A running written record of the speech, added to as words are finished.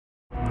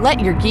Let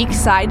your geek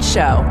side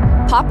show.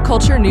 Pop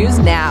culture news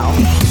now.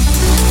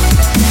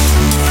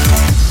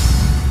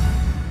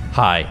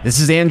 Hi, this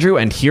is Andrew,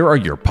 and here are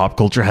your pop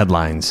culture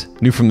headlines.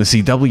 New from the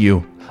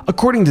CW.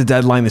 According to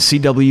Deadline, the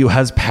CW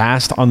has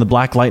passed on the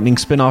Black Lightning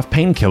spin-off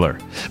Painkiller.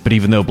 But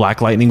even though Black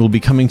Lightning will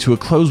be coming to a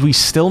close, we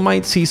still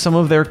might see some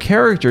of their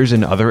characters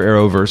in other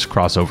Arrowverse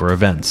crossover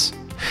events.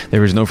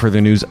 There is no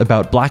further news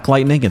about Black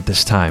Lightning at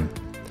this time.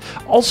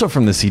 Also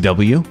from the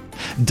CW,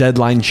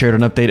 Deadline shared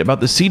an update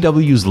about the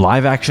CW's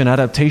live-action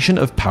adaptation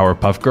of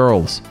Powerpuff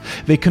Girls.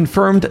 They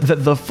confirmed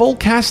that the full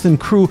cast and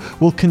crew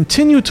will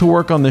continue to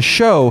work on the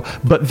show,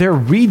 but they're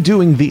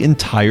redoing the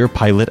entire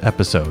pilot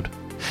episode.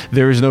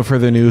 There is no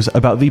further news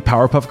about the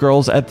Powerpuff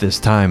Girls at this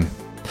time.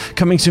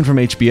 Coming soon from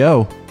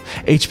HBO,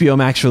 HBO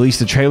Max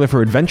released a trailer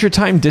for Adventure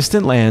Time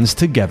Distant Lands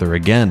Together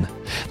Again.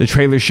 The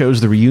trailer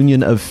shows the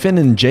reunion of Finn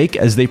and Jake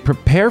as they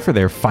prepare for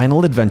their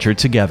final adventure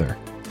together.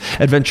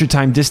 Adventure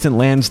Time Distant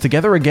Lands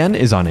Together Again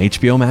is on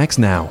HBO Max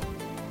now.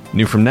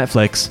 New from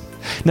Netflix.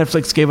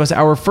 Netflix gave us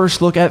our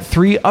first look at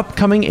 3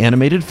 upcoming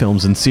animated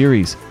films and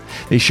series.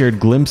 They shared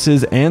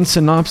glimpses and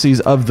synopses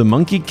of The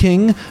Monkey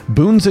King,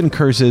 Boons and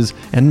Curses,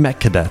 and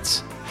Mech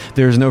Cadets.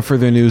 There is no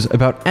further news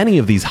about any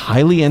of these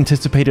highly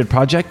anticipated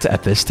projects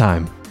at this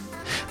time.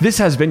 This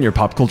has been your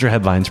Pop Culture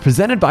Headlines,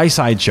 presented by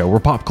Sideshow, where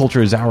pop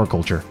culture is our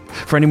culture.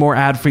 For any more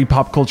ad-free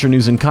pop culture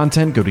news and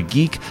content, go to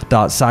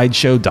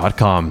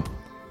geek.sideshow.com.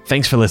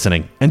 Thanks for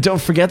listening, and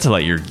don't forget to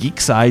let your geek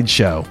side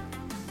show.